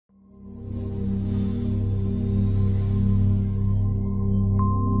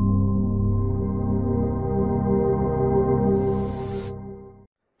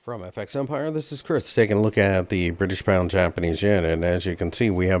From FXEmpire, this is Chris taking a look at the British pound Japanese yen, and as you can see,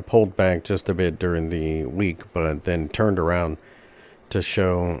 we have pulled back just a bit during the week, but then turned around to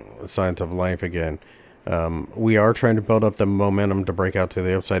show signs of life again. We are trying to build up the momentum to break out to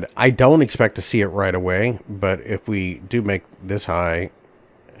the upside. I don't expect to see it right away, but if we do make this high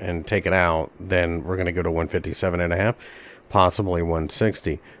and take it out, then we're going to go to 157.5, possibly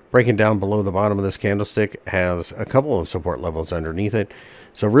 160. Breaking down below the bottom of this candlestick has a couple of support levels underneath it.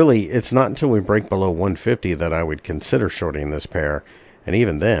 So really, it's not until we break below 150 that I would consider shorting this pair. And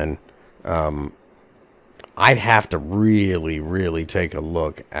even then, I'd have to really take a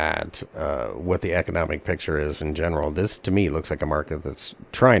look at what the economic picture is in general. This, to me, looks like a market that's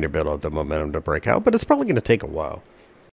trying to build up the momentum to break out, but it's probably going to take a while.